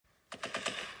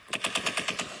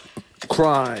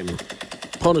crime,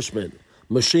 punishment,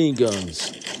 machine guns,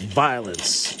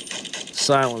 violence,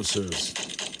 silencers,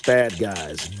 bad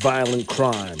guys, violent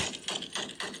crime,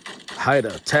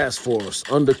 Haida, task force,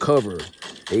 undercover,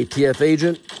 ATF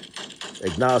agent,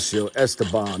 Ignacio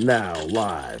Esteban, now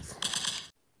live.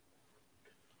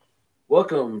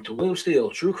 Welcome to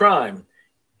WilliamSteel, True Crime.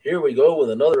 Here we go with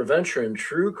another adventure in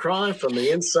true crime from the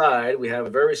inside. We have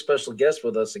a very special guest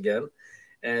with us again,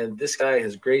 and this guy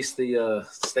has graced the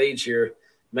stage here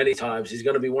many times. He's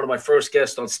going to be one of my first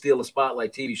guests on Steal the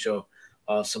Spotlight TV show.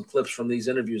 Some clips from these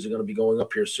interviews are going to be going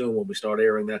up here soon when we start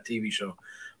airing that TV show.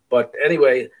 But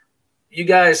anyway, you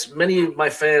guys, many of my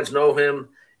fans know him.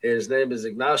 His name is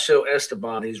Ignacio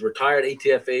Esteban. He's a retired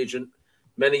ATF agent,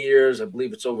 many years. I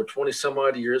believe it's over 20 some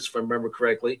odd years, if I remember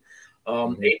correctly.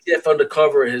 ATF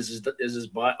Undercover is his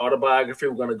autobiography.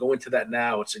 We're going to go into that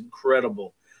now. It's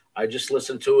incredible. I just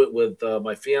listened to it with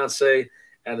my fiance,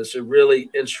 and it's a really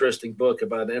interesting book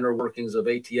about the inner workings of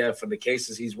ATF and the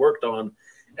cases he's worked on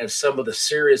and some of the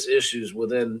serious issues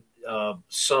within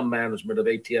some management of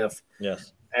ATF.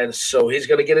 Yes. And so he's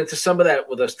going to get into some of that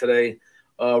with us today.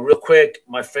 Real quick,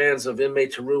 my fans of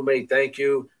Inmate to Roommate, thank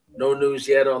you. No news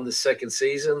yet on the second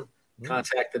season.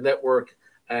 Contact the network.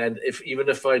 And even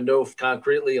if I know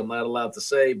concretely, I'm not allowed to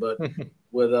say, but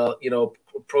with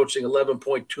approaching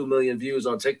 11.2 million views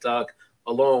on TikTok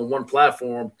alone, one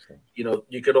platform,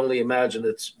 you could only imagine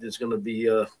there's going to be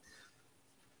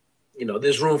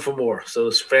there's room for more. So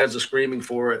the fans are screaming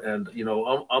for it, and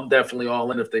I'm definitely all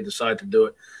in if they decide to do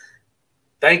it.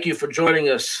 Thank you for joining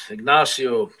us,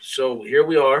 Ignacio. So here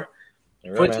we are.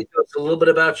 Quickly, tell us a little bit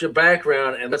about your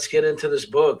background, and let's get into this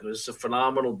book. This is a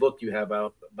phenomenal book you have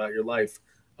out about your life.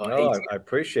 I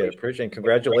appreciate it. And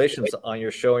congratulations on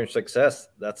your show and your success.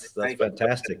 That's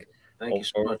fantastic. Thank you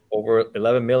so much. Over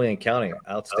 11 million counting.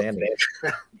 Outstanding.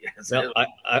 Yes, now,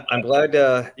 I'm glad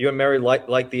you and Mary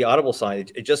like the Audible sign.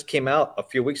 It just came out a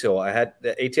few weeks ago. I had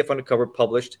the ATF Undercover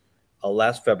published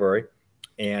last February.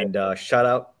 And shout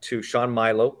out to Sean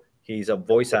Milo. He's a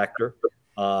voice actor.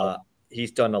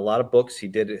 He's done a lot of books. He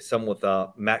did some with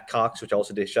Matt Cox, which I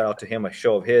also did. Shout out to him. A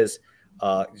show of his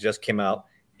just came out,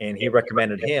 and he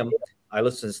recommended him. I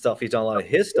listened to stuff. He's done a lot of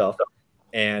his stuff,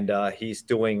 and he's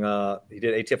doing. He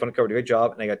did ATF Undercover, did a great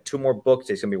job. And I got 2 more books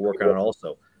that he's going to be working on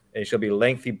also. And it's going to be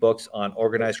lengthy books on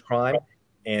organized crime,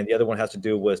 and the other one has to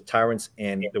do with tyrants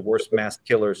and the worst mass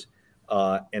killers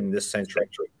in this century.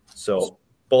 So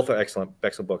both are excellent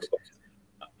books.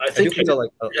 I think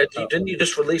didn't you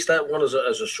just release that one as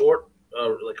a short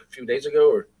like a few days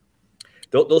ago? Or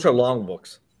those are long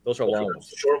books. Those are long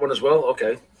ones. Short one as well.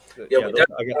 Okay. Yeah,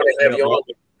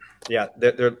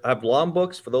 I have long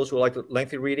books for those who like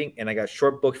lengthy reading, and I got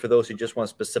short books for those who just want a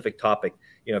specific topic.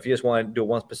 If you just want to do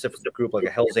one specific group, like a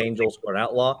Hell's Angels or an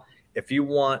Outlaw. If you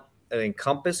want an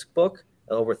Encompass book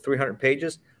over 300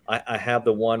 pages, I have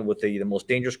the one with the most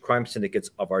dangerous crime syndicates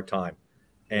of our time.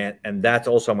 And that's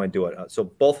also I'm going to do it. So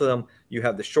both of them, you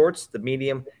have the shorts, the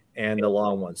medium, and the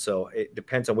long ones. So it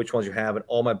depends on which ones you have. And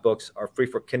all my books are free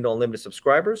for Kindle Unlimited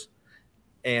subscribers,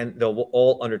 and they're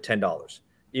all under $10.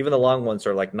 Even the long ones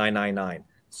are like $9.99.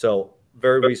 So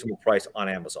very reasonable price on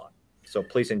Amazon. So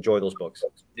please enjoy those books.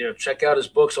 Yeah, check out his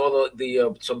books. All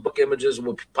the some book images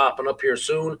will be popping up here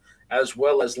soon, as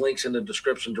well as links in the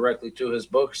description directly to his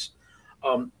books.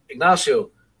 Ignacio,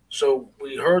 so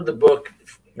we heard the book.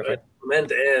 Okay. From end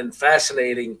to end,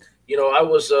 fascinating. I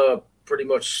was pretty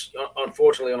much,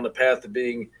 unfortunately, on the path to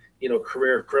being,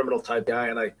 career criminal type guy,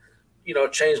 and I,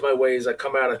 changed my ways. I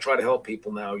come out, I try to help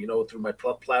people now, through my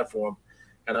platform,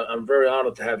 and I'm very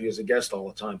honored to have you as a guest all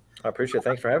the time. I appreciate it.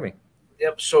 Thanks for having me.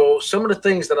 Yep. So some of the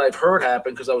things that I've heard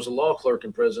happen, because I was a law clerk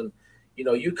in prison,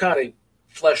 you kind of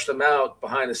fleshed them out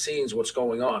behind the scenes, what's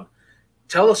going on.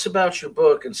 Tell us about your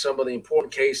book and some of the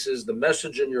important cases, the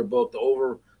message in your book, the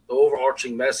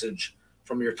overarching message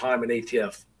from your time in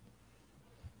ATF.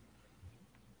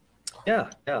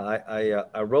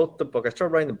 I wrote the book. I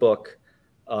started writing the book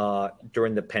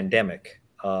during the pandemic,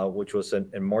 which was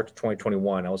in March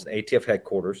 2021. I was in ATF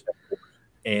headquarters,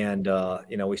 and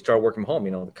we started working from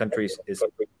home. The country is,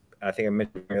 I think I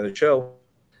mentioned in the other show,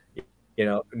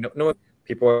 no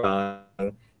people are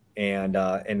dying, and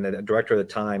the director at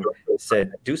the time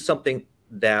said, do something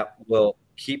that will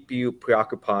keep you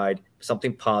preoccupied,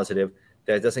 something positive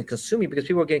that doesn't consume you, because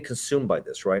people are getting consumed by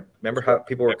this, right? Remember how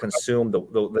people were consumed,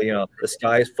 the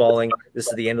sky is falling, this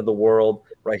is the end of the world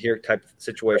right here type of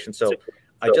situation. So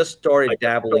I just started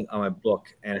dabbling on my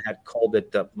book and had called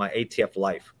it my ATF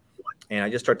life. And I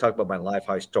just started talking about my life,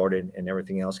 how I started and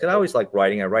everything else. Because I always like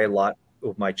writing. I write a lot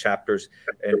of my chapters,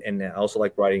 and I also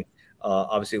like writing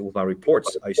Obviously, with my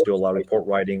reports, I used to do a lot of report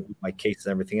writing with my cases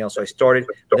and everything else. So I started,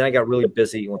 but then I got really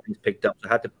busy when things picked up. So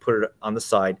I had to put it on the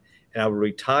side, and I would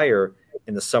retire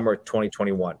in the summer of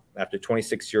 2021 after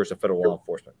 26 years of federal law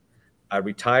enforcement. I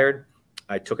retired.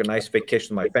 I took a nice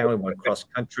vacation with my family, went across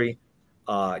country,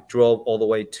 drove all the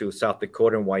way to South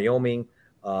Dakota and Wyoming,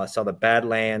 saw the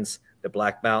Badlands, the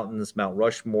Black Mountains, Mount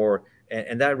Rushmore,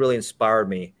 and that really inspired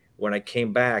me. When I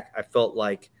came back, I felt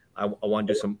like I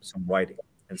wanted to do some writing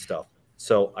and stuff.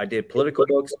 So I did political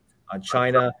books on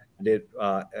China, I did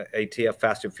ATF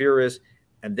Fast and Furious,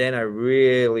 and then I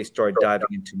really started diving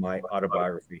into my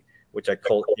autobiography, which I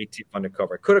called ATF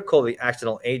Undercover. I could have called it The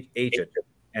Accidental Agent,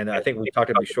 and I think we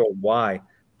talked about before why,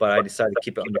 but I decided to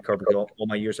keep it undercover because all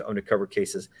my years of undercover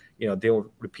cases, dealing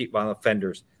with repeat violent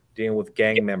offenders, dealing with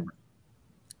gang members,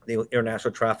 dealing with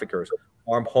international traffickers,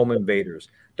 armed home invaders,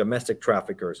 domestic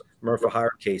traffickers, murder for hire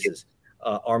cases,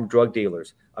 armed drug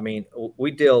dealers. I mean,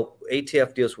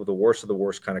 ATF deals with the worst of the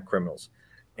worst kind of criminals.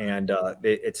 And I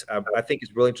think it's a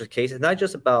really interesting case. It's not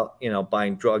just about,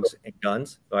 buying drugs and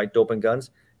guns, right? Dope and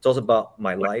guns. It's also about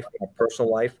my life, my personal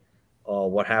life,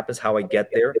 what happens, how I get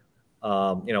there.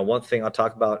 One thing I'll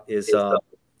talk about is,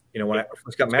 when I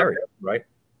first got married, right?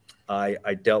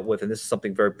 I dealt with, and this is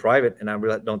something very private, and I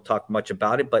really don't talk much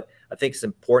about it, but I think it's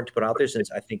important to put out there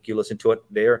since I think you listen to it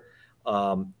there.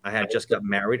 I had just got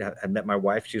married. I had met my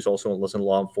wife. She was also in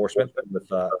law enforcement with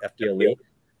FDLE.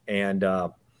 And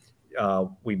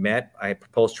we met. I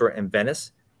proposed to her in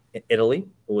Venice, in Italy.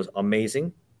 It was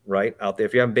amazing, right, out there.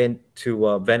 If you haven't been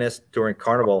to Venice during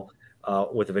Carnival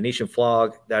with the Venetian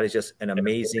flag, that is just an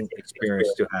amazing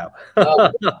experience to have.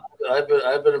 I've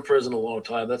been in prison a long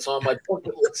time. That's on my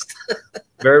bucket list.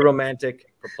 Very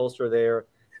romantic. Proposed to her there.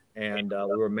 And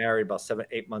we were married about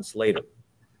 7-8 months later.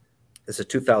 This is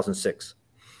 2006.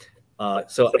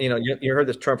 So, you heard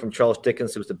this term from Charles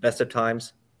Dickens. It was the best of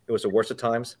times. It was the worst of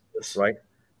times, right?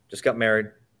 Just got married,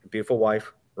 a beautiful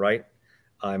wife, right?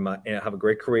 And I have a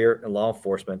great career in law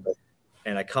enforcement.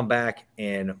 And I come back,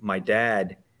 and my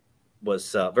dad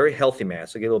was a very healthy man.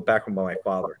 So I get a little background about my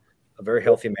father. A very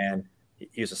healthy man.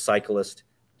 He was a cyclist,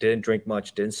 didn't drink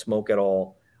much, didn't smoke at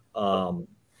all.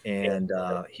 And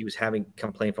he was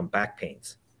complaining from back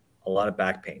pains, a lot of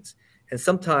back pains. And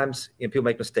sometimes people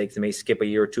make mistakes. They may skip a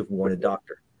year or two from going to the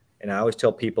doctor. And I always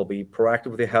tell people, be proactive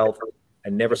with your health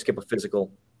and never skip a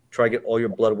physical. Try to get all your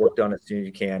blood work done as soon as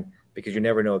you can, because you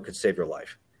never know, it could save your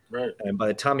life. Right. And by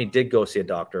the time he did go see a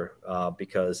doctor,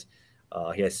 because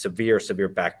he had severe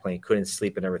back pain, couldn't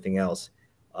sleep and everything else,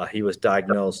 he was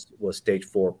diagnosed with stage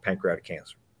 4 pancreatic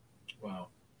cancer. Wow.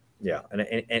 Yeah.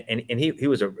 And he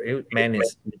was a man in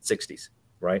his mid-60s,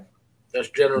 right? That's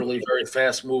generally very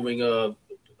fast moving.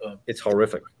 It's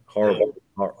horrific, horrible.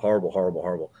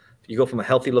 You go from a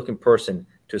healthy looking person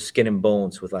to skin and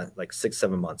bones with like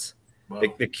 6-7 months. Wow.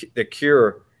 The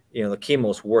cure, the chemo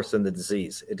is worse than the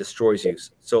disease. It destroys you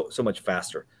so much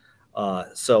faster.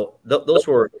 So those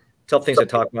were tough things I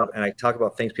talk about, and I talk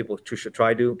about things people should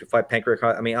try to fight pancreatic.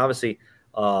 I mean, obviously,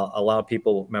 a lot of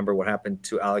people remember what happened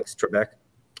to Alex Trebek.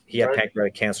 He had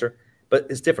pancreatic cancer, but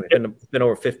it's different. It's been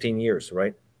over 15 years,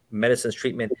 right? Medicine's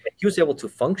treatment. He was able to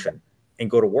function and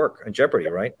go to work on Jeopardy,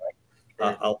 right?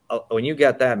 When you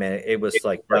got that, man, it was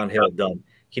like downhill done.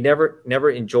 He never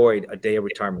enjoyed a day of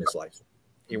retirement in his life.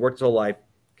 He worked his whole life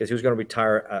because he was going to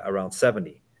retire around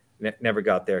 70. Never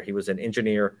got there. He was an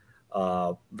engineer,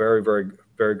 very, very,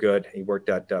 very good. He worked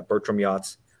at Bertram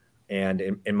Yachts and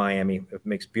in Miami. It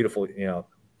makes beautiful,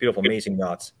 amazing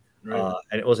yachts. Right.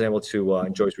 And it wasn't able to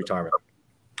enjoy his retirement.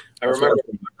 I remember.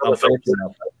 I'm fortunate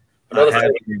enough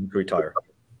to retire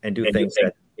and do things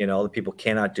that other people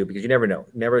cannot do, because you never know.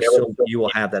 Never assume you will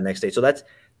have that next day. So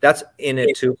that's in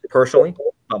it too, personally,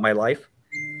 about my life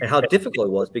and how difficult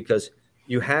it was, because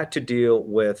you had to deal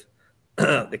with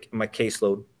my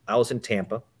caseload. I was in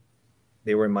Tampa.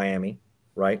 They were in Miami,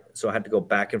 right? So I had to go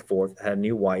back and forth. I had a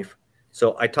new wife.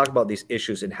 So I talk about these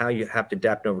issues and how you have to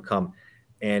adapt and overcome.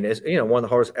 And as one of the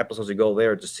hardest episodes to go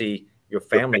there to see your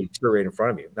family deteriorate in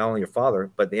front of you, not only your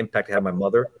father, but the impact it had on my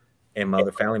mother and my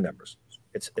other family members.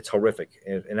 It's horrific.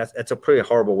 And that's a pretty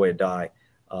horrible way to die,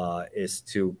 is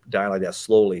to die like that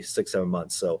slowly, 6-7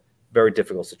 months. So very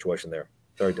difficult situation there.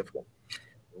 Very difficult.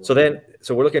 So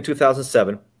we're looking at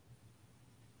 2007.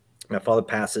 My father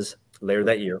passes later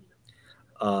that year.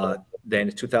 Then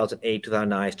in 2008,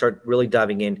 2009, I start really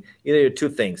diving in. Either two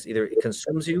things: either it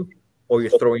consumes you, or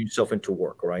you're throwing yourself into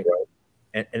work, right?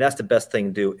 And that's the best thing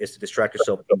to do, is to distract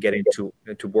yourself and get into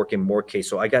working more cases.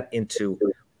 So I got into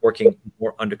working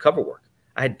more undercover work.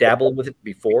 I had dabbled with it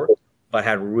before, but I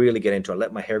had really get into it. I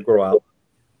let my hair grow out.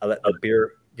 I let the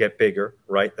beard get bigger,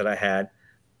 right, that I had.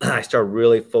 I started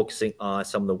really focusing on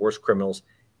some of the worst criminals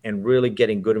and really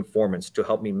getting good informants to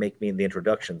help me make me the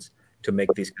introductions to make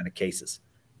these kind of cases.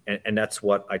 And that's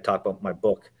what I talk about in my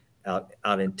book out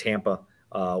in Tampa.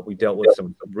 We dealt with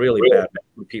some really bad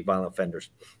repeat violent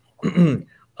offenders.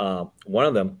 One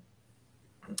of them,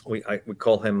 we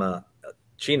call him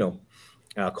Chino.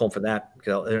 I'll call him for that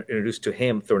because I'll introduce to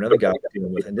him through another guy I'm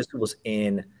dealing with. And this was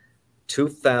in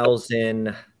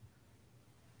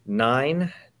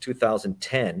 2009,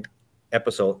 2010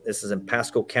 episode. This is in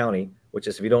Pasco County, which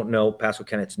is, if you don't know, Pasco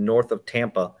County, it's north of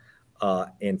Tampa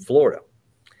in Florida.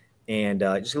 And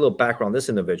just a little background on this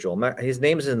individual. His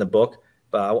name is in the book,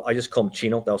 but I just call him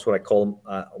Chino. That was what I call him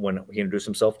when he introduced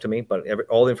himself to me. But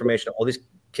all the information, all these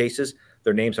cases,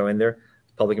 their names are in there.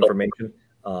 It's public information.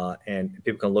 And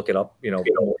people can look it up, more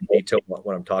in detail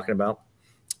what I'm talking about.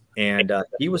 And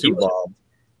he was involved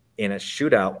in a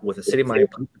shootout with the City of Miami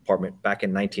Police Department back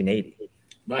in 1980.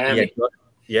 Miami.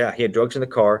 He had drugs in the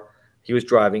car. He was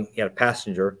driving. He had a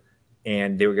passenger,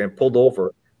 and they were getting pulled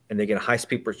over, and they get a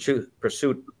high-speed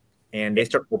pursuit, and they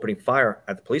start opening fire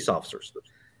at the police officers.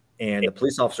 And the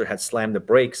police officer had slammed the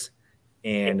brakes,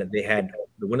 and the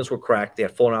windows were cracked. They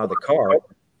had fallen out of the car,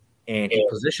 and he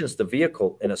positions the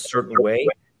vehicle in a certain way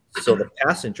so the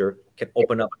passenger can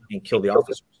open up and kill the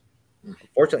officers.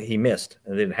 Unfortunately, he missed,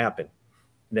 and it didn't happen.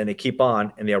 And then they keep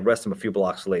on, and they arrest him a few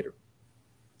blocks later.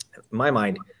 In my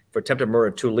mind, for attempted murder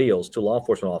of two law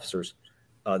enforcement officers,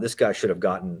 this guy should have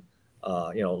gotten,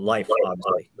 life,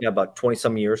 obviously. Yeah, about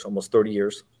 20-some years, almost 30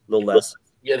 years, a little less.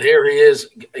 Yet here he is.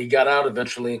 He got out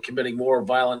eventually and committing more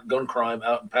violent gun crime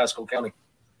out in Pasco County.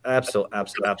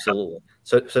 Absolutely.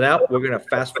 So now we're going to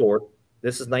fast forward.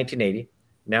 This is 1980.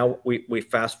 Now we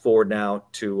fast forward now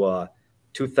to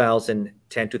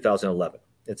 2010, 2011.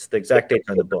 It's the exact date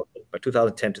on the book, but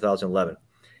 2010, 2011.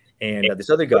 And this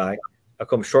other guy, I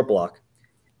call him Short Block.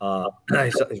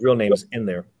 His real name is in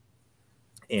there.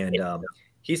 And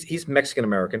he's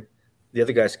Mexican-American. The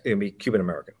other guy's going to be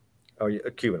Cuban-American, or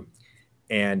Cuban.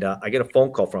 And I get a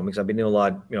phone call from him because I've been doing a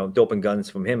lot of, dope and guns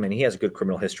from him, and he has a good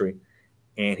criminal history.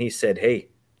 And he said, "Hey,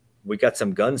 we got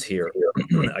some guns here.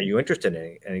 Are you interested in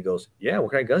it?" And he goes, "Yeah,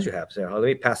 what kind of guns you have?" So let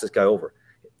me pass this guy over.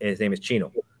 And his name is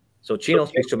Chino. So Chino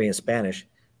speaks to me in Spanish,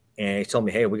 and he told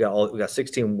me, "Hey, we got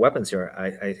 16 weapons here."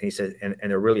 He said, and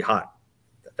they're really hot,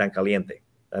 tan caliente.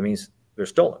 That means they're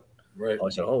stolen. Right. I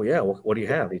said, "Oh yeah, what do you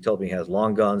have?" He told me he has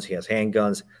long guns, he has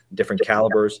handguns, different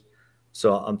calibers.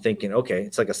 So I'm thinking, okay,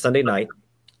 it's like a Sunday night.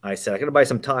 I said, I got to buy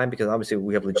some time because obviously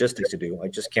we have logistics to do. I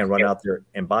just can't run out there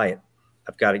and buy it.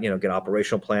 I've got to, get an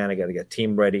operational plan. I got to get a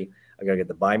team ready. I got to get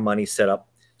the buy money set up.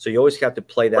 So you always have to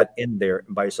play that in there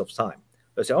and buy yourself time.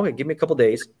 But I said, okay, give me a couple of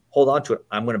days. Hold on to it.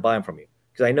 I'm going to buy them from you.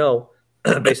 Because I know,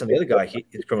 based on the other guy,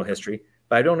 his criminal history,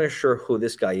 but I don't know sure who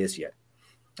this guy is yet.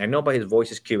 I know by his voice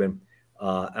he's Cuban.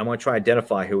 I want to try to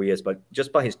identify who he is. But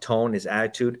just by his tone, his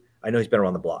attitude, I know he's been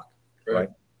around the block. Right.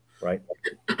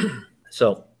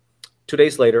 So 2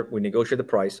 days later, we negotiate the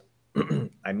price.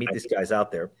 I meet these guys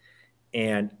out there.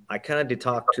 And I kind of did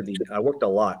talk to I worked a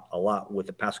lot with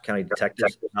the Pasco County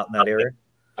detectives out in that area.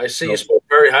 I see you spoke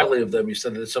very highly of them. You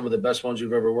said that some of the best ones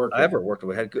you've ever worked with. I ever worked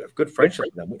with. I had good friendship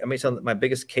with them. I made some of my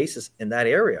biggest cases in that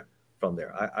area from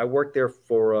there. I worked there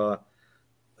for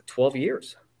 12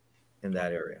 years in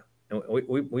that area.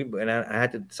 And I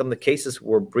had to, some of the cases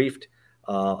were briefed.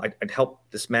 I'd help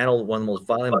dismantle one of the most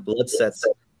violent blood sets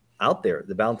out there,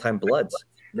 the Valentine Bloods.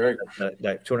 Right.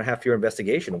 That 2.5-year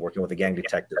investigation working with the gang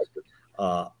detectives.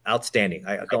 Outstanding.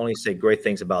 I can only say great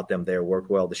things about them. They worked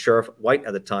well. The Sheriff White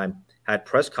at the time had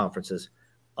press conferences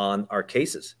on our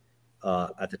cases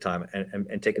at the time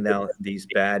and taking down these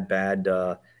bad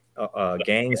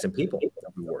gangs and people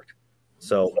that we worked.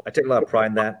 So I take a lot of pride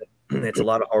in that. It's a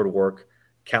lot of hard work,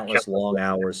 countless long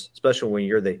hours, especially when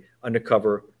you're the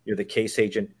undercover, you're the case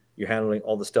agent, you're handling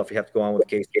all the stuff you have to go on with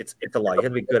the case. It's a lot. You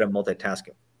have to be good at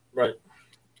multitasking. Right.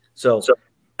 So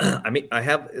I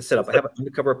have it set up. I have an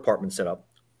undercover apartment set up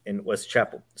in West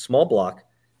Chapel, small block.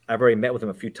 I've already met with him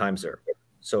a few times there.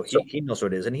 So he knows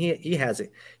what it is. And he has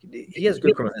it. He has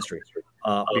good criminal history.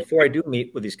 Before I do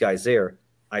meet with these guys there,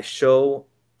 I talk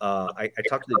to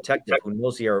the detective who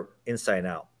knows the area inside and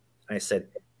out. And I said,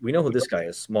 we know who this guy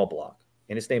is, small block.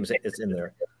 And his name is in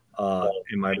there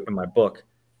in my book.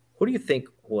 Who do you think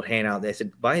will hang out? They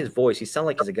said, by his voice, he sounds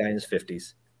like he's a guy in his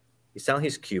 50s. He sounds like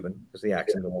he's Cuban because the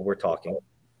accent of what we're talking.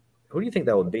 Who do you think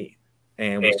that would be?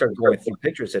 And we started going through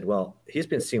pictures and said, well, he's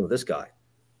been seen with this guy.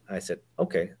 I said,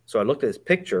 okay. So I looked at his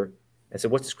picture and said,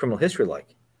 what's his criminal history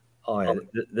like? Oh, yeah,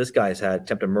 this guy's had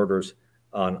attempted murders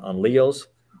on Leos,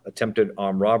 attempted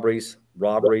armed robberies.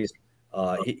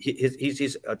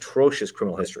 He's atrocious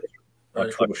criminal history.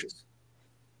 Atrocious.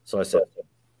 So I said,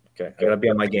 Okay, I got to be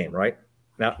on my game, right?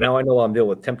 Now I know I'm dealing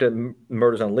with attempted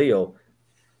murders on Leo,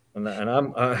 and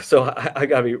I'm so I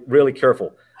got to be really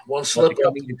careful. One slip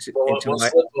up, one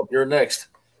slip up, you're next.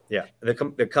 Yeah, they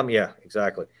come. Yeah,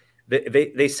 exactly.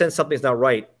 They sense something's not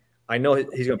right. I know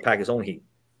he's going to pack his own heat,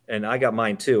 and I got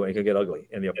mine too, and it could get ugly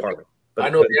in the apartment. But I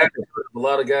know a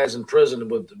lot of guys in prison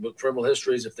with criminal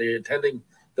histories. If they're attending,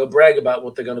 they'll brag about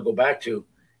what they're going to go back to,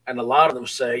 and a lot of them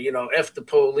say, you know, F the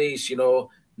police. You know,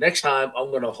 next time I'm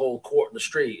going to hold court in the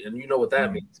street, and you know what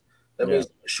that means. That means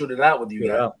shoot it out with you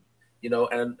guys. You know,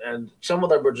 and some of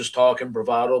them are just talking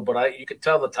bravado, but you can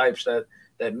tell the types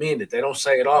that mean it. They don't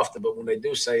say it often, but when they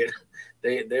do say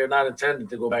it, they're not intending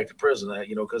to go back to prison,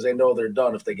 you know, because they know they're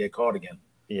done if they get caught again.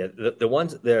 Yeah, the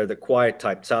ones they're the quiet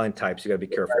type, silent types. You got to be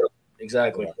careful.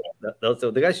 Exactly.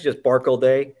 The guys who just bark all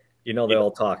day, you know, they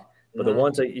all talk. But the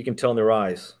ones that you can tell in their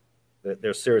eyes that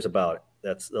they're serious about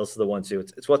it. Those are the ones who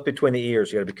it's what's between the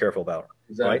ears. You got to be careful about,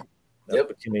 right? That's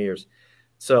between the ears.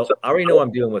 So I already know what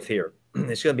I'm dealing with here.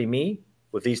 It's going to be me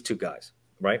with these two guys,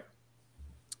 right?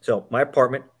 So my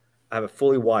apartment, I have it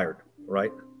fully wired,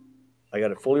 right? I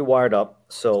got it fully wired up.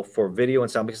 So for video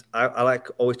and sound, because I like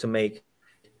always to make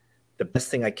the best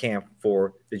thing I can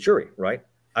for the jury, right?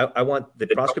 I want the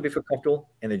prosecutor to feel comfortable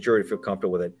and the jury to feel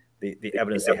comfortable with it, the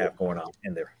evidence they have going on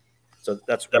in there. So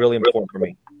that's really important for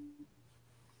me.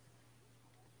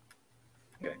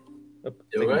 Okay. I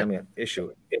think I'm having an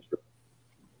issue.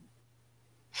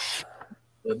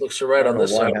 It looks all right on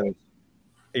this side. Are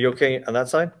you okay on that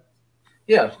side?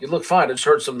 Yeah, you look fine. I just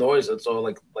heard some noise. That's all,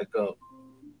 like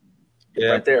yeah,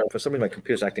 right there. For some reason, my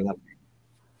computer's acting up.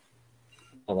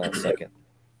 Hold on a second.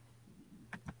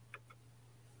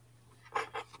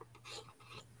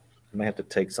 I might have to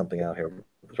take something out here.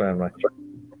 You're going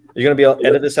to be able to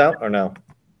edit this out or no?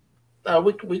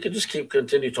 We could just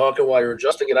continue talking while you're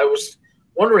adjusting it. I was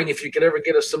wondering if you could ever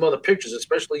get us some other pictures,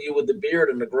 especially you with the beard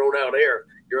and the grown out hair.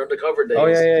 Your undercover days. Oh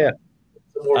yeah.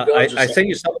 Some more guns I sent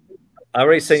you some. I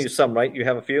already sent you some, right? You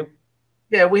have a few?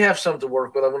 Yeah, we have some to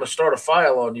work with. I'm going to start a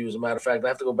file on you. As a matter of fact, I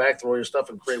have to go back through all your stuff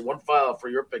and create one file for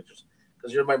your pictures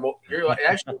because you're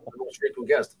actually my most frequent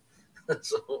guest.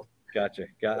 So. Gotcha.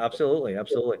 Yeah, absolutely.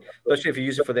 Especially if you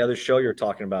use it for the other show you're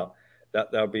talking about, that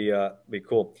would be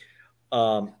cool.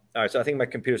 All right, so I think my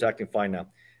computer's acting fine now.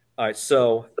 All right,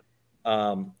 so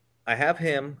I have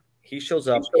him. He shows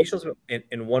up.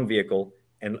 In one vehicle,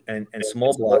 and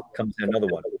small block comes in another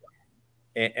one.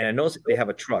 And I notice they have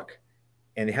a truck,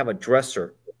 and they have a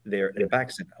dresser there in the back.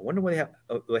 I said, I wonder why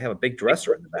they have a big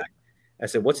dresser in the back. I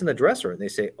said, what's in the dresser? And they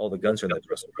say, oh, the guns are in the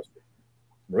dresser.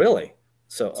 Really?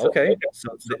 So, okay.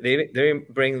 So they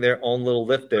bring their own little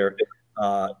lift there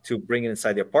to bring it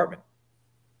inside the apartment.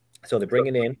 So they bring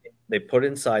it in, they put it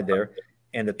inside there,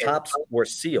 and the tops were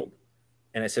sealed.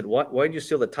 And I said, why did you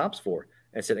seal the tops for?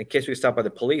 And I said, in case we got stopped by the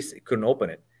police, it couldn't open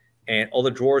it. And all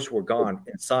the drawers were gone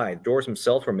inside. The drawers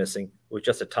themselves were missing with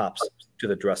just the tops to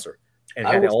the dresser. And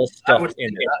had all stuff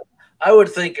in there. I would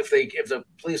think if the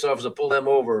police officer pulled them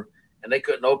over and they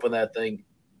couldn't open that thing,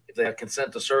 if they had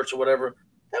consent to search or whatever,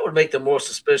 that would make them more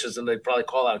suspicious, and they'd probably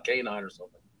call out K-9 or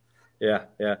something. Yeah.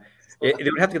 They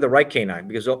would have to get the right K-9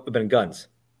 because it would have been guns.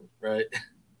 Right.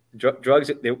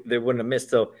 Drugs, they wouldn't have missed.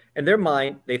 So in their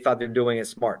mind, they thought they're doing it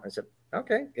smart. I said,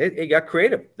 okay, it got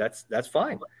creative. That's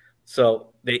fine.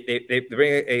 So they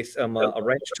bring a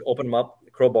wrench to open them up,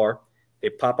 the crowbar. They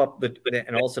pop up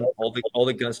and all of a sudden all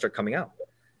the guns start coming out.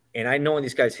 And I know in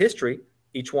these guys' history,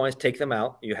 each one is take them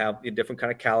out. You have the different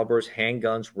kind of calibers,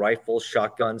 handguns, rifles,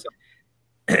 shotguns,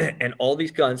 and all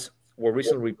these guns were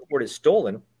recently reported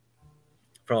stolen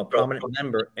from a prominent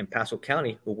member in Pasco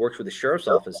County who works with the sheriff's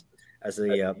office as a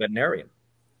veterinarian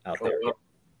out there.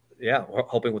 Yeah,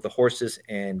 helping with the horses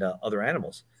and other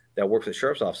animals that work for the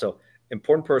sheriff's office. So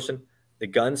important person. The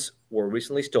guns were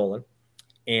recently stolen,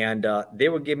 and they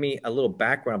would give me a little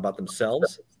background about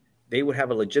themselves. They would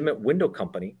have a legitimate window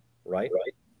company, right?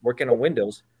 Working on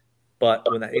windows, but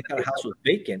when they thought a house was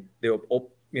vacant, they would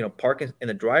park in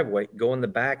the driveway, go in the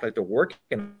back like they're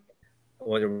working.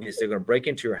 Whether they're going to break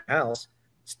into your house,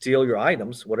 steal your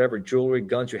items, whatever jewelry,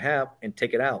 guns you have, and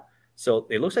take it out. So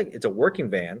it looks like it's a working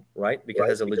van, right? Because it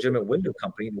has a legitimate window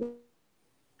company.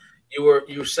 You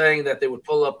were saying that they would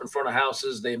pull up in front of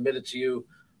houses. They admitted to you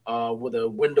with a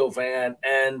window van,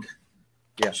 and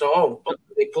So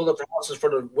they pulled up the houses for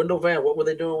the window van. What were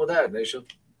they doing with that, Nation?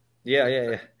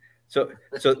 Yeah. So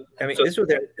I mean, this was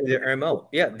their MO.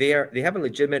 Yeah, they have a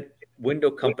legitimate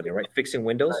window company, right? Fixing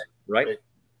windows, right?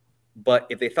 But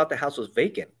if they thought the house was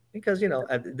vacant, because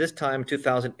at this time,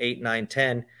 2008, 9,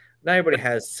 10, not everybody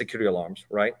has security alarms,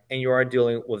 right? And you are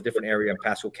dealing with a different area in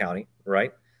Pasco County,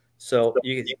 right? So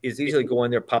it's easily go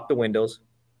in there, pop the windows,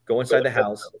 go inside the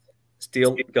house,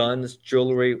 steal guns,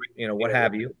 jewelry, you know, what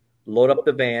have you, load up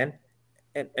the van,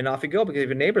 and off you go. Because if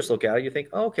your neighbors look at it, you think,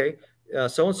 oh, okay,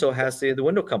 so-and-so has the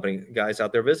window company guys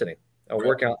out there visiting or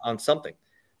working on something.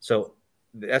 So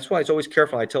that's why it's always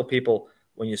careful. I tell people,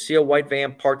 when you see a white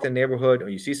van parked in the neighborhood or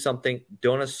you see something,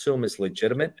 don't assume it's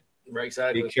legitimate. Right,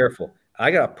 exactly. Be careful.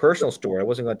 I got a personal story. I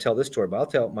wasn't going to tell this story, but I'll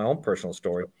tell my own personal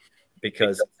story,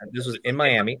 because this was in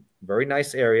Miami, very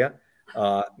nice area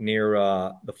near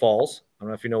the Falls. I don't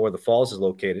know if you know where the Falls is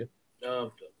located.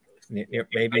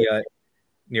 Maybe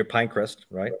near Pinecrest,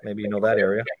 right? Maybe you know that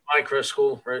area. Pinecrest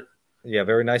School, right? Yeah,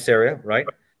 very nice area, right?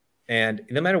 And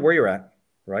no matter where you're at,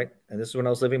 right? And this is when I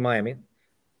was living in Miami.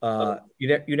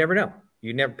 You never know.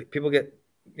 People get,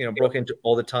 you know, broken into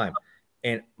all the time.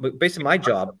 And based on my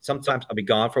job, sometimes I'll be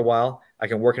gone for a while. I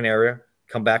can work an area,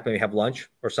 come back, maybe have lunch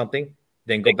or something,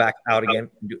 then go back out again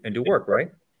and do work,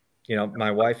 right? You know,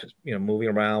 my wife is, you know, moving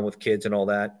around with kids and all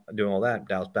that, doing all that.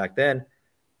 That was back then.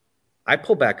 I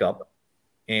pull back up,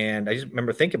 and I just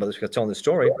remember thinking about this because I'm telling this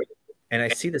story, and I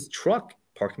see this truck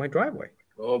parked in my driveway.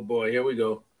 Oh boy, here we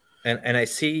go. And I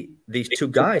see these two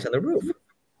guys on the roof.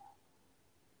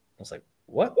 I was like,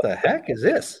 what the heck is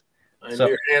this? I know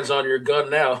your hands on your gun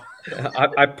now.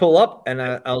 I pull up, and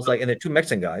I was like, and they're two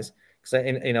Mexican guys,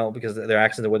 you know, because their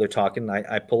accents, the way they're talking.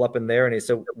 I pull up in there, and they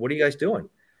said, "What are you guys doing?"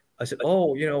 I said,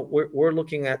 "Oh, you know, we're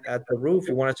looking at the roof.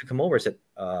 You want us to come over?" I said,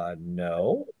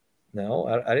 "No,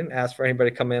 I didn't ask for anybody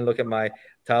to come in and look at my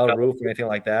tile roof or anything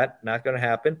like that. Not going to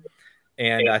happen."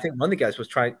 And I think one of the guys was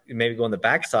trying to maybe go on the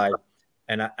backside,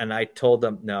 and I told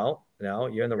them, "No,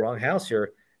 you're in the wrong house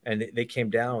here." And they came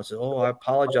down and said, "Oh, I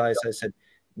apologize." I said,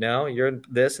 "No, you're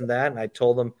this and that." And I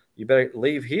told them, "You better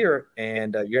leave here,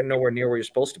 and you're nowhere near where you're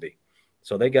supposed to be."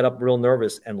 So they got up real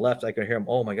nervous and left. I could hear them,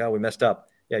 "Oh my God, we messed up."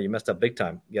 Yeah, you messed up big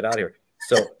time. Get out of here.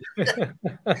 So you're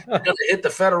gonna hit the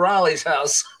Federale's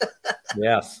house.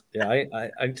 Yes. Yeah,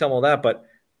 I didn't tell them all that, but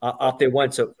off they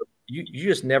went. So you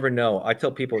just never know. I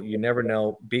tell people, you never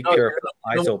know. Be careful,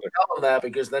 eyes open. Tell them that,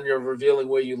 because then you're revealing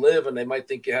where you live, and they might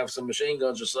think you have some machine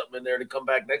guns or something in there to come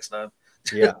back next time.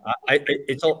 Yeah,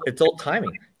 it's all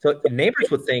timing. So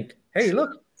neighbors would think, "Hey,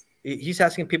 look, he's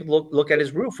asking people to look at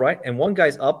his roof, right?" And one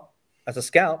guy's up as a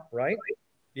scout, right?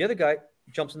 The other guy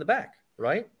jumps in the back,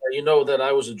 right? You know that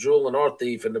I was a jewel and art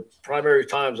thief, and the primary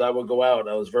times I would go out,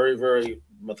 I was very, very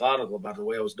methodical about the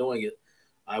way I was doing it.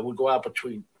 I would go out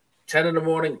between 10 in the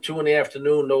morning, 2 in the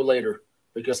afternoon, no later,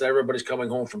 because everybody's coming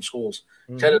home from schools.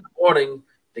 10 in the morning,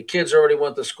 the kids already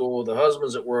went to school, the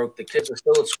husband's at work, the kids are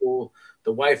still at school,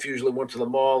 the wife usually went to the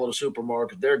mall or the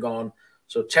supermarket, they're gone.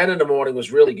 So 10 in the morning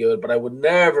was really good, but I would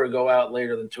never go out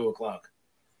later than 2 o'clock.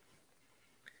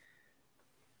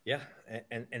 Yeah,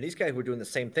 and these guys were doing the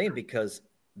same thing because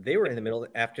they were in the middle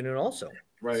of the afternoon also.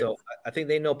 Right. So I think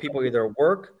they know people either at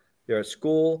work, they're at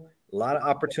school, a lot of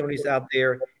opportunities out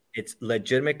there. It's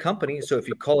legitimate company. So if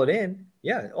you call it in,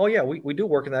 yeah, oh yeah, we do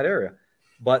work in that area.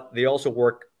 But they also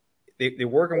work, they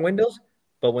work on windows,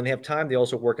 but when they have time, they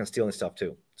also work on stealing stuff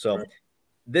too. So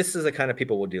this is the kind of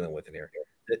people we're dealing with in here.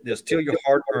 They'll steal your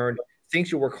hard-earned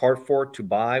things you work hard for to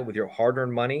buy with your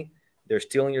hard-earned money. They're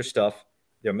stealing your stuff.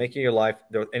 They're making your life.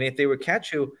 And if they would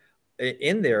catch you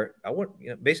in there, I wouldn't,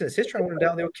 you know, based on this history, I wouldn't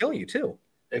doubt they would kill you too.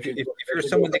 If you're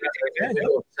someone they can take advantage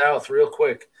of. South real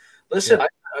quick. Listen,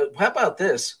 how about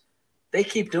this? They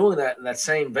keep doing that in that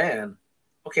same van.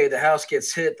 Okay, the house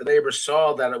gets hit. The neighbors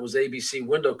saw that it was ABC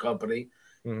Window Company.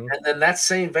 And then that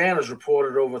same van is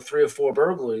reported over 3 or 4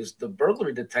 burglaries. The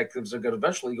burglary detectives are going to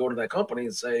eventually go to that company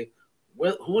and say,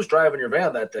 well, who was driving your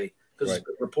van that day? Because it's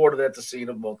reported at the scene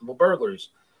of multiple burglaries.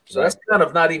 So that's kind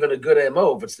of not even a good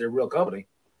MO if it's their real company.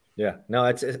 Yeah, no,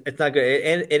 it's not good.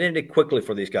 It ended quickly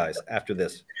for these guys after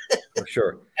this, for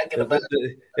sure.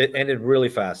 It ended really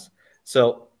fast.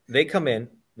 So they come in,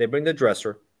 they bring the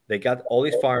dresser. They got all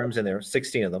these firearms in there,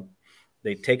 16 of them.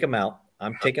 They take them out.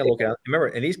 I'm taking a look at it. Remember,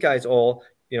 and these guys all,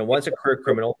 you know, one's a career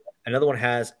criminal. Another one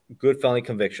has good felony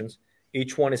convictions.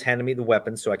 Each one is handing me the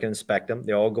weapons so I can inspect them.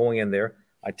 They're all going in there.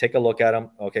 I take a look at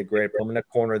them. Okay, great. Put them in the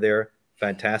corner there.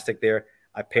 Fantastic there.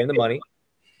 I pay him the money.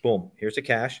 Boom. Here's the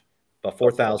cash. About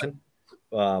 $4,000.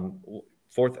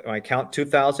 I count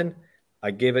 2,000.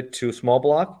 I give it to Small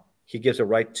Block. He gives it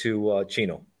right to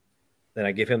Chino. Then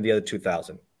I give him the other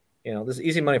 2,000. You know, this is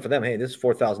easy money for them. Hey, this is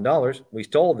 $4,000. We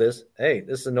stole this. Hey,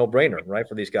 this is a no-brainer, right,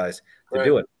 for these guys to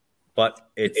do it. But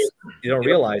it's, you don't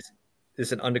realize this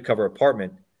is an undercover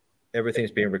apartment.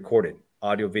 Everything's being recorded,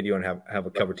 audio, video, and have a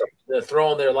cover team. They're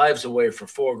throwing their lives away for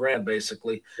 $4,000,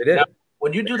 basically. It is. Now,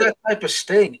 when you do that type of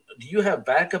sting, do you have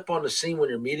backup on the scene when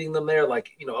you're meeting them there, like,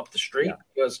 you know, up the street? Yeah.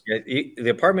 Because the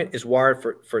apartment is wired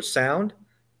for sound,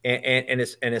 and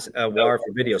it's wired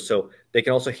for video, so they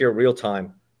can also hear real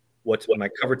time my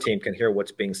cover team can hear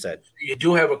what's being said. You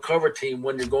do have a cover team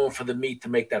when you're going for the meat to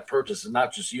make that purchase, and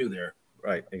not just you there.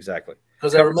 Right, exactly.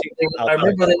 Because I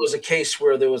remember there was a case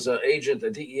where there was an agent, a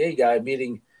DEA guy,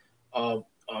 meeting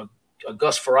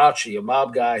Gus Faraci, a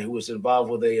mob guy who was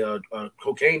involved with a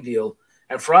cocaine deal.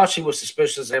 And Faraci was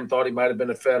suspicious of him, thought he might have been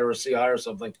a Fed or a CI or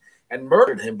something, and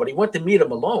murdered him. But he went to meet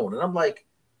him alone. And I'm like,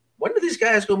 when do these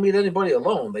guys go meet anybody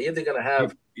alone? They either going to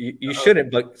have you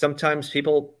shouldn't, but sometimes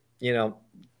people,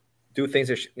 do things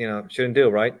that shouldn't do,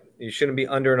 right? You shouldn't be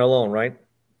under and alone, right?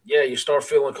 Yeah, you start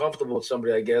feeling comfortable with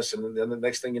somebody, I guess, and then the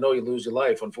next thing you know, you lose your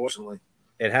life, unfortunately.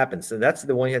 It happens. And that's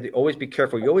the one you have to always be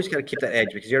careful. You always got to keep that edge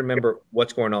because you got to remember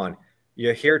what's going on.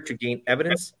 You're here to gain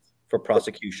evidence for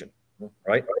prosecution,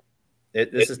 right?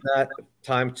 This is not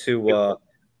time to,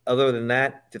 other than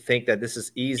that, to think that this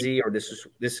is easy or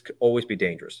this could always be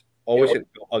dangerous. Always get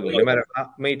ugly. No matter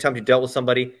how many times you dealt with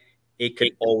somebody, it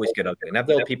could always get ugly. And I've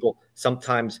dealt with people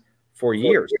sometimes for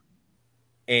years.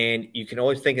 And you can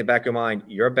always think in the back of your mind,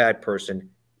 you're a bad person.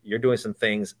 You're doing some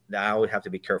things that I would have to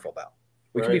be careful about.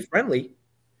 We can be friendly,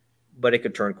 but it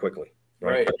could turn quickly.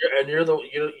 Right. And you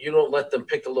don't let them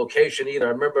pick the location either.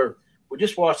 I remember we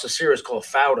just watched a series called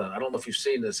Fauda. I don't know if you've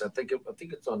seen this. I think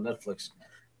it's on Netflix.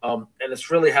 And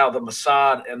it's really how the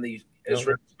Mossad and the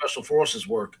Israeli Special Forces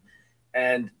work.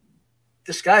 And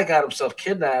this guy got himself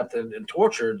kidnapped and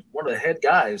tortured, one of the head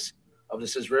guys of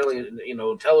this Israeli,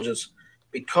 intelligence,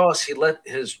 because he let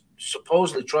his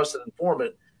supposedly trusted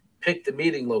informant pick the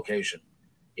meeting location.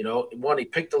 He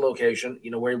picked the location,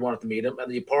 where he wanted to meet him,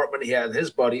 and the apartment he had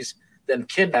his buddies, then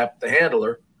kidnapped the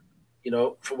handler,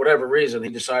 for whatever reason. He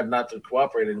decided not to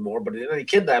cooperate anymore, but then he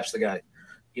kidnaps the guy,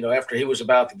 after he was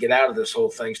about to get out of this whole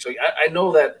thing. So I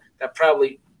know that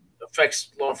probably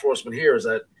affects law enforcement here, is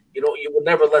that, you would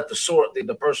never let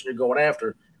the person you're going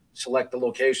after select the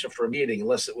location for a meeting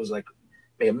unless it was like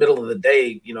maybe a middle of the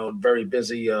day, very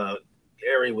busy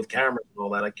area with cameras and all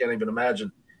that. I can't even imagine.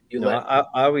 I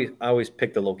always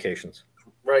pick the locations.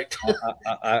 Right.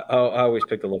 I always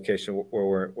pick the location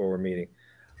where we're meeting.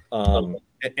 And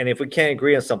if we can't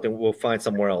agree on something, we'll find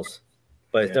somewhere else.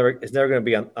 But it's never going to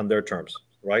be on their terms,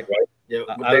 right? Yeah.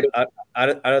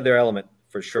 Out of their element,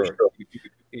 for sure.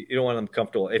 You don't want them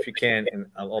comfortable if you can in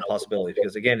all possibilities,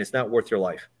 because again, it's not worth your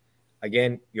life.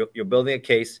 Again, you're building a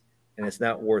case, and it's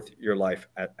not worth your life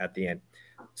at the end.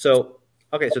 So,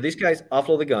 okay, so these guys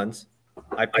offload the guns.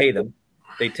 I pay them.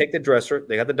 They take the dresser.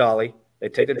 They got the dolly. They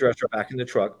take the dresser back in the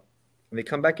truck, and they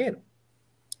come back in.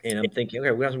 And I'm thinking,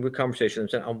 okay, we have some good conversation.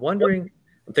 I'm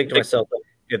thinking to myself,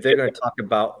 if he's going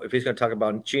to talk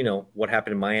about in Chino, what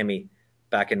happened in Miami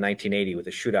back in 1980 with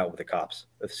the shootout with the cops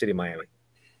of the city of Miami.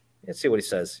 Let's see what he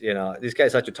says. These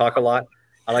guys like to talk a lot.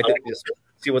 I like to just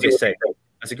see what they say.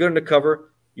 As a good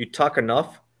undercover, you talk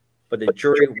enough, but the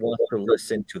jury wants to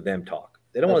listen to them talk.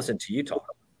 They don't want to listen to you talk.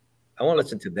 I want to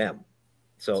listen to them.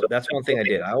 So that's one thing I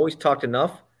did. I always talked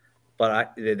enough,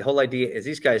 but the whole idea is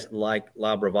these guys like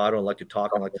la bravado and like to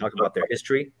talk and like to talk about their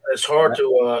history. It's hard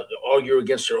to argue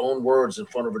against your own words in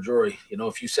front of a jury.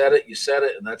 If you said it, you said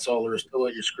it, and that's all there is to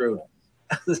it. You're screwed.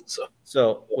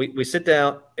 So we sit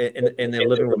down in the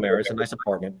living room area. It's a nice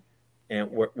apartment, and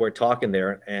we're talking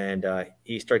there. And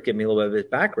he started giving me a little bit of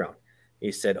his background.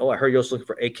 He said, "Oh, I heard you're also looking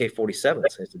for AK-47s."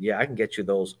 I said, "Yeah, I can get you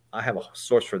those. I have a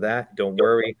source for that. Don't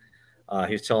worry."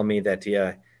 He was telling me that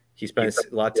he spent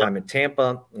a lot of time in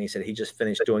Tampa, and he said he just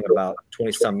finished doing about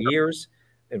 20-some years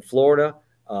in Florida.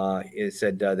 He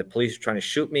said the police were trying to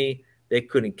shoot me. They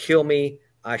couldn't kill me.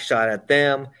 I shot at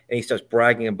them, and he starts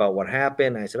bragging about what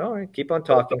happened. I said, "All right, keep on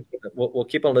talking. We'll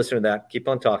keep on listening to that. Keep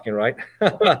on talking, right?"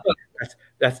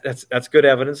 that's good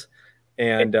evidence.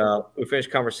 And we finished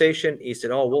conversation. He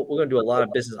said, "Oh, we're going to do a lot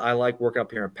of business. I like working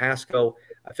up here in Pasco.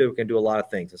 I feel we can do a lot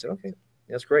of things." I said, "Okay,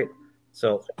 that's great."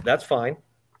 So that's fine.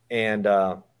 And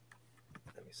let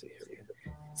me see here.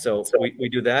 So we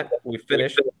do that. We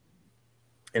finish,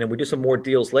 and then we do some more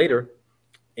deals later.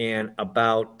 And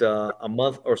about a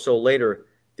month or so later,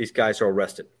 these guys are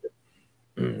arrested.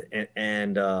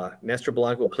 and Nestor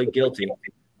Blanco will plead guilty.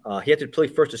 He had to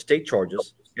plead first to state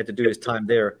charges. He had to do his time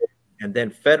there. And then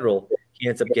federal, he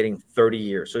ends up getting 30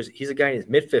 years. So he's a guy in his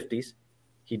mid-50s.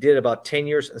 He did about 10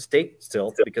 years in state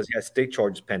still because he has state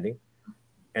charges pending.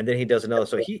 And then he does another.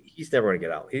 So he's never going to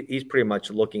get out. He's pretty much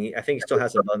looking. I think he still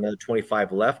has another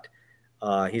 25 left.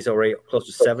 He's already close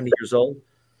to 70 years old.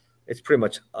 It's pretty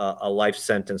much a life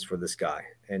sentence for this guy.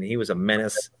 And he was a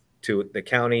menace to the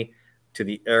county, to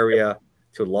the area,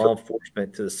 to law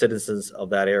enforcement, to the citizens of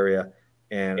that area.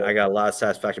 And I got a lot of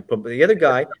satisfaction. But the other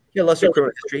guy, he had lesser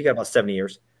criminal history. He got about 70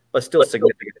 years, but still a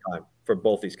significant time for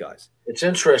both these guys. It's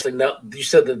interesting. Now, you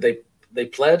said that they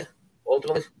pled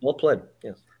ultimately? Well pled,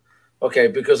 yes. Okay,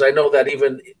 because I know that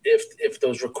even if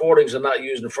those recordings are not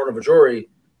used in front of a jury,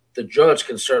 the judge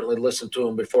can certainly listen to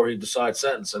them before he decides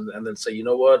sentence, and then say, you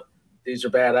know what, these are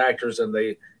bad actors, and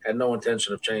they had no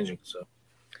intention of changing. So,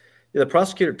 yeah, the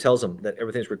prosecutor tells him that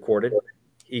everything's recorded.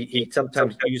 He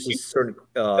sometimes uses certain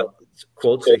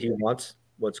quotes that he wants.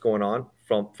 What's going on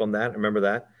from that? I remember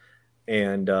that,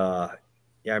 and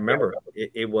yeah, I remember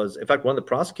it was. In fact, one of the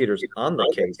prosecutors on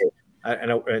the case,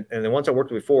 and the ones I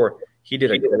worked with before, he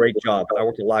did a great job. I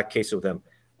worked a lot of cases with him.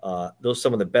 Those are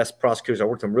some of the best prosecutors. I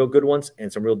worked on real good ones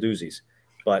and some real doozies.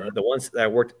 But the ones that I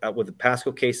worked with the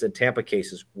Pasco case and Tampa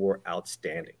cases were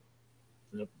outstanding.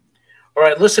 Yep. All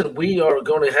right, listen, we are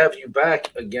going to have you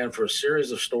back again for a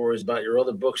series of stories about your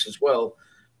other books as well.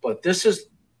 But this is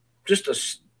just a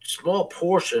small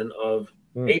portion of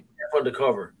ATF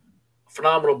Undercover.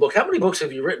 Phenomenal book. How many books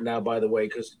have you written now, by the way?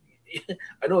 Because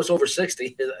I know it's over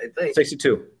 60, I think.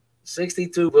 62.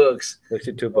 62 books.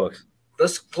 62 books.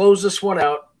 Let's close this one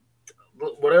out.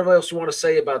 Whatever else you want to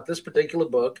say about this particular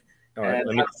book, all right,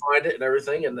 and how to find it and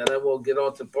everything, and then we'll get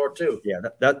on to part two. Yeah,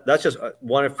 that's just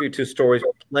one of few two stories.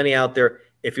 Plenty out there.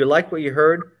 If you like what you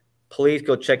heard, please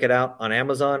go check it out on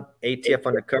Amazon, ATF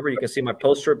Undercover. You can see my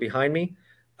poster behind me.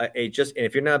 And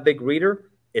if you're not a big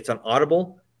reader, it's on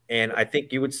Audible. And I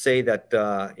think you would say that,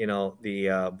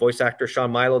 the voice actor, Sean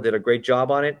Milo, did a great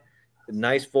job on it.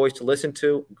 Nice voice to listen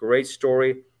to. Great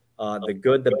story. The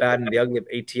good, the bad, and the ugly of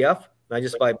ATF. Not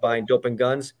just by buying dope and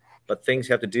guns, but things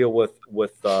you have to deal with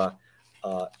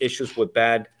issues with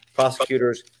bad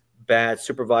prosecutors, bad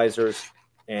supervisors,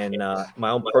 and my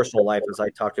own personal life, as I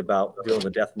talked about, dealing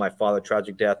with the death of my father,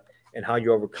 tragic death, and how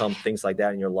you overcome things like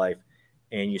that in your life,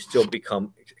 and you still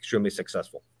become extremely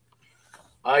successful.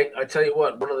 I tell you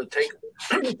what, one of the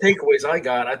takeaways I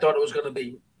got, I thought it was going to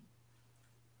be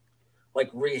like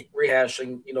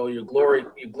rehashing, your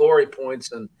glory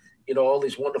points and, all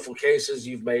these wonderful cases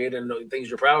you've made and things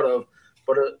you're proud of.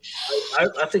 But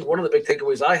I think one of the big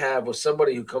takeaways I have was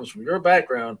somebody who comes from your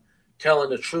background telling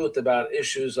the truth about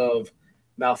issues of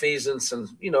malfeasance and,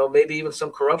 maybe even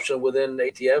some corruption within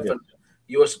ATF and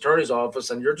U.S. Attorney's Office.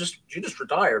 And you just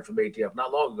retired from ATF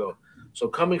not long ago. So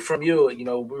coming from you,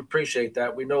 we appreciate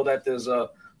that. We know that there's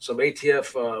some FBI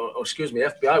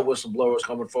whistleblowers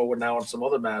coming forward now on some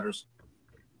other matters.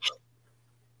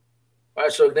 All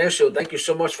right, so Ignacio, thank you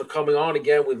so much for coming on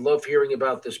again. We love hearing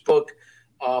about this book.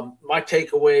 My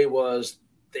takeaway was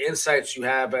the insights you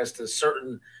have as to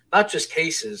certain, not just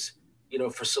cases,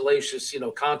 for salacious,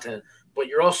 content, but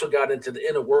you also got into the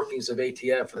inner workings of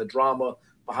ATF and the drama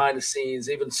behind the scenes,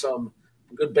 even some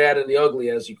good, bad, and the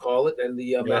ugly, as you call it, and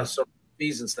the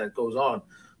malfeasance that goes on.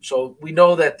 So we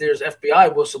know that there's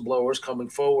FBI whistleblowers coming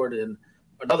forward in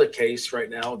another case right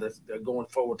now that they're going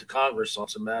forward to Congress on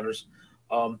some matters.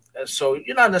 So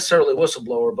you're not necessarily a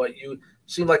whistleblower, but you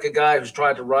seem like a guy who's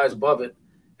tried to rise above it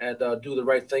and do the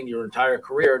right thing your entire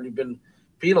career, and you've been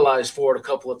penalized for it a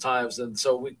couple of times. And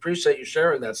so we appreciate you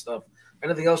sharing that stuff.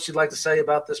 Anything else you'd like to say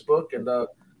about this book and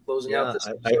closing out this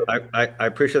episode? I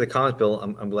appreciate the comments, Bill.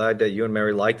 I'm glad that you and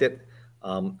Mary liked it.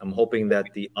 I'm hoping that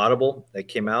the Audible that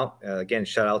came out, again,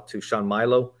 shout out to Sean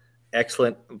Milo,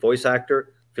 excellent voice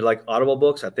actor. If you like Audible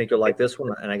books, I think you'll like this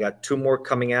one. And I got 2 more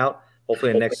coming out,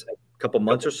 hopefully in the next couple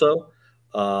months or so,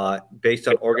 based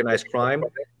on organized crime,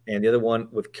 and the other one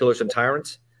with killers and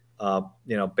tyrants,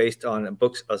 based on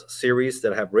books, a series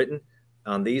that I have written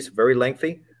on these, very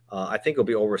lengthy. I think it'll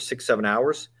be over 6-7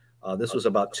 hours. This was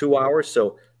about 2 hours,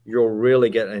 so you'll really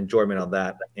get an enjoyment on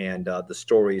that and the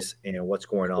stories and what's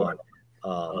going on.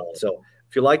 So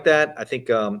if you like that, I think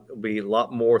there'll be a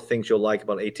lot more things you'll like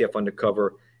about ATF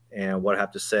Undercover and what I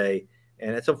have to say.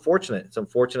 And it's unfortunate. It's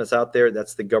unfortunate it's out there.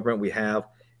 That's the government we have.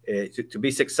 To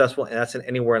be successful, and that's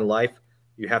anywhere in life,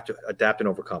 you have to adapt and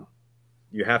overcome.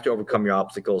 You have to overcome your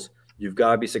obstacles. You've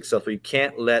got to be successful. You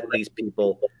can't let these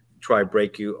people try to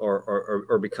break you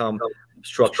or become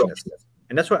obstructionists.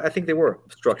 And that's what I think they were,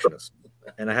 obstructionists.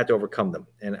 And I had to overcome them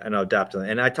and adapt to them.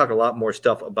 And I talk a lot more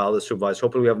stuff about the supervisors.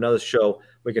 Hopefully we have another show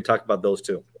we can talk about those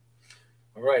too.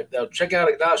 All right. Now check out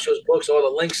Ignacio's books. All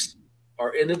the links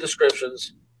are in the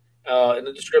descriptions. In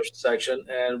the description section,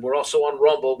 and we're also on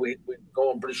Rumble. We're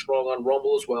going pretty strong on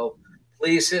Rumble as well.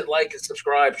 Please hit like and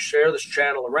subscribe, share this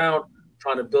channel around,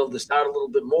 trying to build this out a little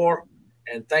bit more.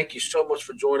 And thank you so much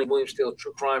for joining WilliamSteel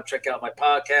True Crime. Check out my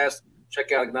podcast,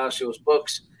 check out Ignacio's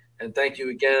books, and thank you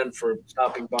again for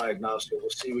stopping by, Ignacio. We'll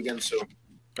see you again soon.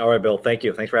 All right, Bill. Thank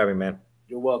you. Thanks for having me, man.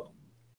 You're welcome.